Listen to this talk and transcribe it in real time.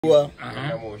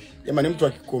Jamani, mtu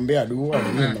akikuombea dua,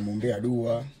 mimi namuombea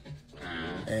dua.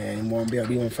 Nimuombea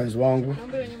dua mfans wangu.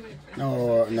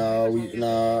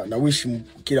 Na wish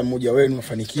kila mmoja wenu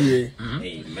afanikiwe.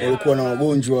 Walikuwa na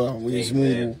wagonjwa, Mwenyezi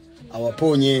Mungu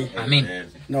awaponye. Amen.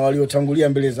 Na waliotangulia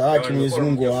mbele za haki, Mwenyezi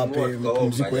Mungu awape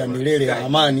mapumziko ya milele ya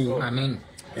amani. Amen.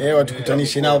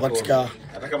 Watukutanishe nao katika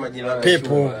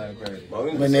pepo.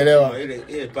 Umeelewa?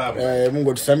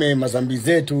 Mungu atusamee madhambi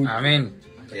zetu. Amen.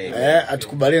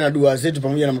 Atukubalie na dua zetu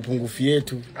pamoja na mapungufu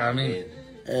yetu. Amen.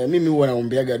 Mimi huwa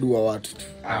naombeaga dua watu tu.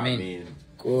 Amen.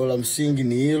 Kwa la msingi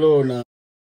ni hilo, na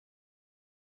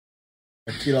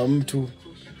kila mtu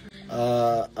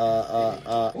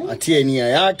atie nia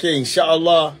yake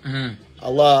inshallah.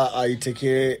 Allah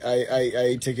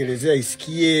aitekelezea,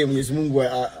 isikie. Mwenyezi Mungu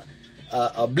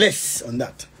bless on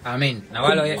that. Amen. Na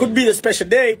wale could be the special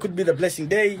day, could be the blessing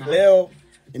day. Leo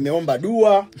nimeomba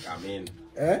dua. Amen.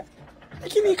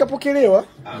 Lakini ikapokelewa.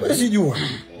 Wewe jua.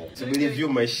 Subiri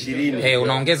vyuma 20.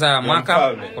 Unaongeza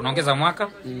mwaka.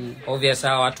 Obviously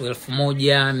watu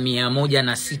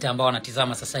 1106 ambao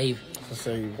wanatizama sasa hivi.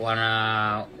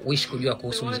 Wana wish kujua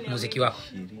kuhusu muziki wako.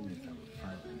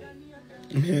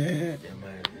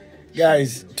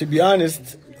 Guys, to be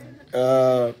honest,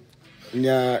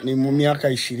 ni miaka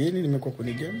 20 nimekuwa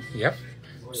kwenye game. Yep.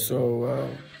 So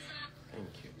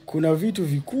kuna vitu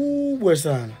vikubwa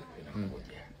sana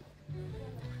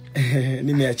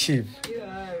nimeachieve.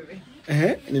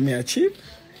 Nimeachieve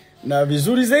na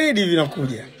vizuri zaidi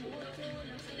vinakuja.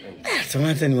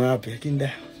 Tamata ni wapi lakini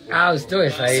da. Usitoe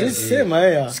saizi.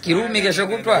 Sema Sikirumi kesho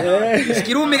kutwa.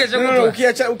 Sikirumi kesho kutwa. No,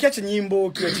 ukiacha nyimbo,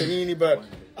 ukiacha nini, but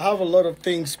I have a lot of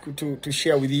things to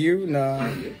share with you. Na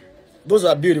those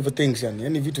are beautiful things,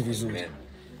 yani vitu vizuri.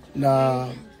 Na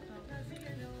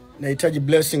nahitaji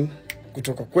blessing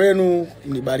kutoka kwenu,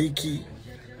 nibariki.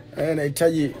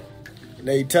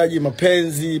 Nahitaji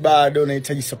mapenzi bado,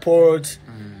 nahitaji support.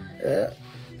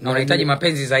 Na unahitaji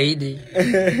mapenzi zaidi.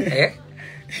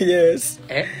 Yes.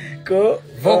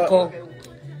 Vocal.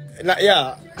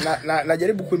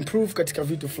 Najaribu kuimprove katika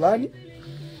vitu fulani.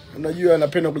 Unajua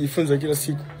napenda kujifunza kila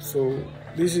siku. So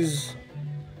this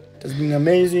has been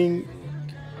amazing.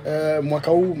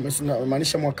 Mwaka huu,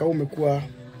 maanisha mwaka huu umekuwa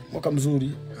mwaka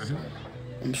mzuri.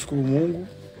 Namshukuru Mungu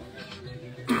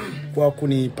kwa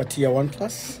kunipatia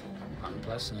 1+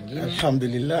 nyingine.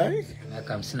 Alhamdulillah.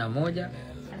 Miaka 51.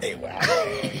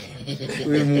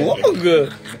 Wewe muongo.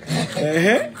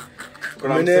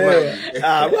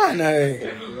 Bwana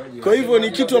Kwa hivyo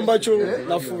ni kitu ambacho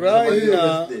nafurahi,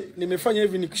 na nimefanya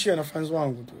hivi nikishia na fans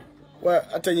wangu tu.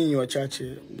 Hata nyinyi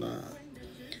wachache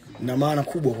na maana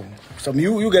kubwa kwa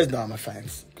sababu you guys know my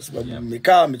fans. Kwa sababu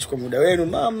mmekaa mmechukua muda wenu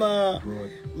mama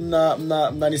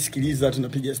mnanisikiliza,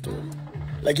 tunapiga story.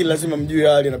 Lakini lazima mjue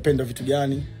hali anapenda vitu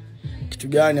gani, kitu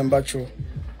gani ambacho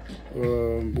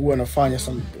huwa nafanya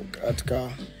katika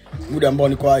muda ambao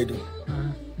niko idle.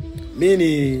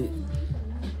 Mimi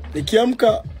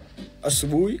nikiamka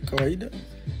asubuhi kawaida,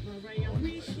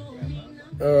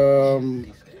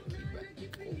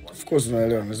 of course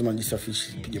unaelewa, lazima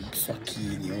nijisafishe, nipige mswaki,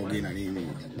 nioge na nini,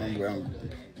 mambo yangu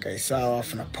kae sawa,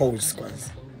 afu na pause kwanza.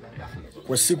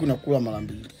 Kwa siku nakula mara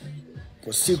 2.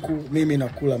 Kwa siku mimi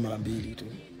nakula mara 2 tu.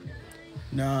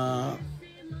 Na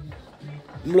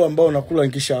mlo ambao nakula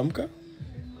nikishaamka,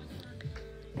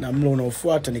 na mlo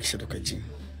unaofuata nikishatoka gym.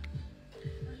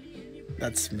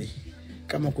 That's me.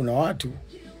 Kama kuna watu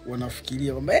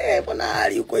wanafikiria kwamba bwana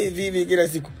hali uko hivi kila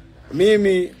siku,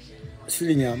 mimi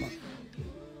sili nyama.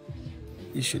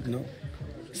 You should know.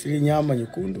 Sili nyama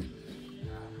nyekundu.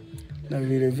 Na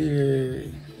vile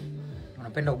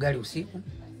unapenda ugali usiku?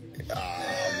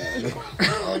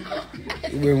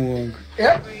 Uwe muongo.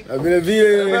 Na vile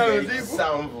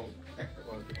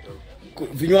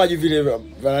vinywaji vile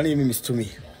vya nini mimi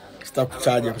situmii.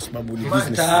 Sitakutaja kwa sababu ni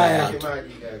business haya.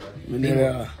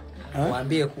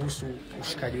 Waambie kuhusu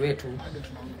ushikaji wetu,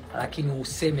 lakini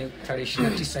useme tarehe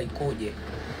 29 ikoje.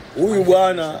 Huyu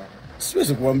bwana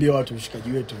siwezi kuambia watu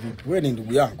ushikaji wetu vipi. Wewe ni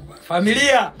ndugu yangu bwana.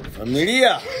 Familia.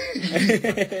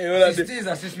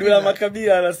 Dula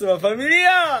Makabila anasema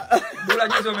familia. Dula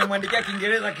juzi umemwandikia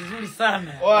Kiingereza kizuri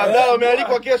sana. Abdalla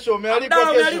umealikwa kesho,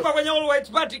 umealikwa kwenye all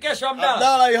white party kesho Abdalla.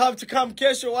 Abdalla, you have to come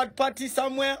kesho, what party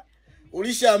somewhere.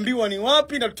 Ulishaambiwa ni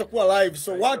wapi na tutakuwa live.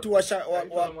 So watu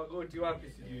magoti wapi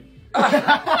sijui.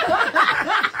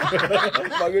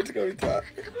 Magoti kabisa.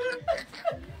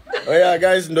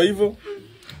 Guys, ndio hivyo.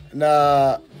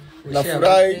 Na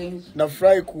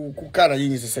nafurahi kukaa na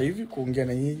nyinyi sasa hivi, kuongea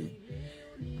na nyinyi.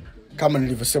 Kama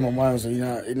nilivyosema mwanzo,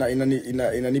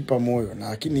 inanipa moyo, na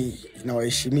lakini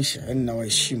inawaheshimisha, yani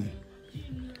nawaheshimu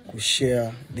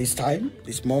kushare this time,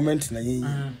 this moment na nyinyi.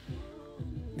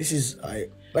 This is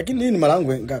lakini nini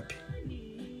malango ngapi?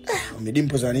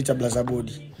 Umedimpo za Anita Blaza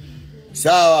Body.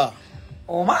 Sawa.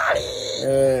 Omari.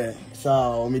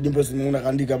 Sawa, umedimpo simuona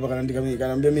kaandika hapa kaandika mimi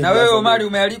kanaambia mimi. Na wewe Omari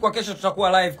umealikwa kesho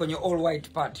tutakuwa live kwenye All White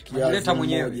Party. Tunaleta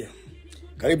mwenyewe.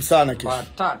 Karibu sana kesho.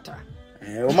 Patata.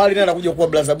 Omari naye anakuja kuwa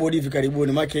Blaza Body hivi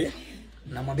karibuni make.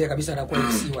 Namwambia kabisa atakuwa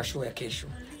MC wa show ya kesho.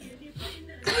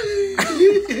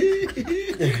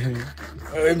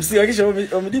 MC wa kesho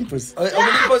Omedimpos.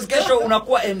 Omedimpos kesho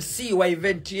unakuwa MC wa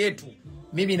event yetu.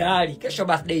 Mimi na Ali kesho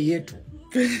birthday yetu.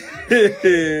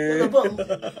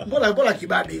 Mbona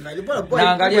kibada hivi?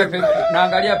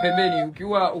 Naangalia pembeni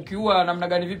ukiwa namna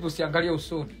gani vipi usiangalie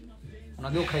usoni.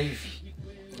 Unageuka hivi.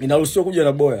 Inaruhusiwa kuja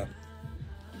na boya.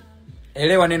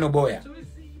 Elewa neno boya.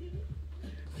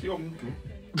 Sio mtu.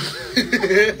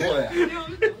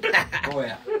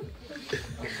 Boya.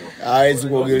 Haizi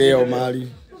kuogelea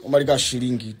Omari ka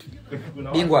shilingi tu.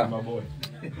 Bingwa.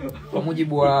 Kwa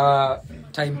mujibu wa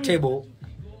timetable,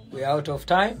 we are out of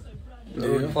time.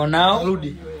 For now,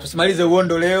 tusimalize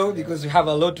uondo leo because we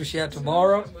have a lot to share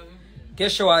tomorrow.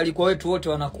 Kesho walikuwa wetu wote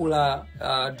wanakula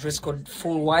dress code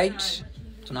full white.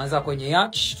 Tunaanza kwenye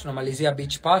yacht, tunamalizia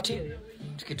beach party.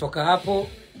 Tukitoka hapo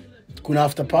kuna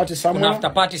after party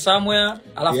somewhere.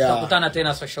 Alafu tutakutana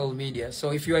tena social media.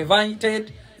 So if you are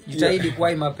invited, jitahidi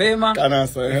kuwahi mapema.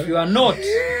 If you are not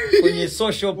kwenye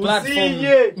social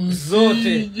platform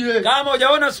zote, kama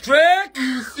hujaona strike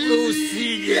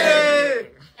usije.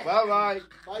 Bye bye.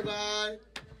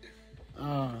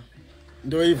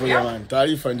 Ndio hivyo jamani,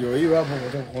 taarifa ndio hiyo hapo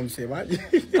kutoka kwa msemaji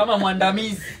kama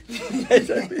mwandamizi.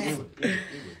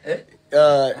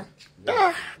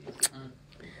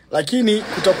 Lakini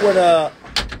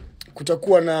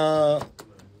kutakuwa na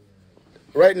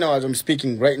right now as I'm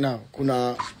speaking right now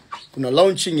kuna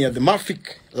launching ya the Mafic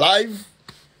live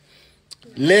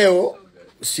leo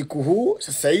siku huu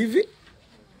sasa hivi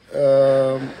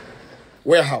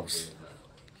warehouse.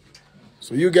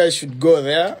 So you guys should go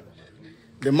there.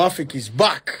 The Mafic is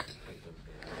back.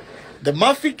 The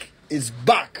Mafic is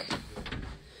back.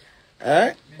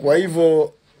 Kwa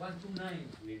hivyo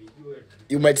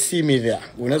you might see me there.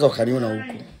 Unaweza ukaniona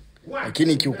huko.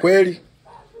 Lakini kiukweli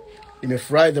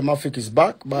nimefurahi the Mafic is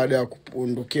back baada ya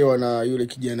kuondokewa na yule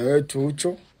kijana wetu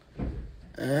Ucho.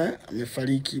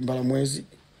 Amefariki mbala mwezi.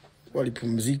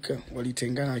 Walipumzika,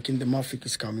 walitengana, lakini the Mafic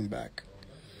is coming back.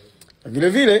 Vile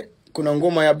vile kuna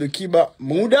ngoma ya Kiba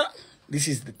muda. This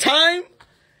is the time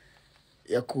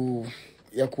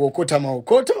ya kuokota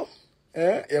maokoto,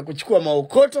 ya kuchukua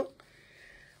maokoto.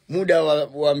 Muda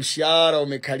wa mshahara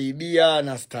umekaribia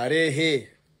na starehe.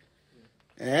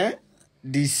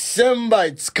 December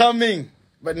it's coming,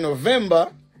 but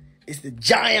November is the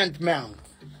giant month.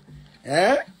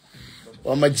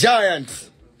 Wa giants.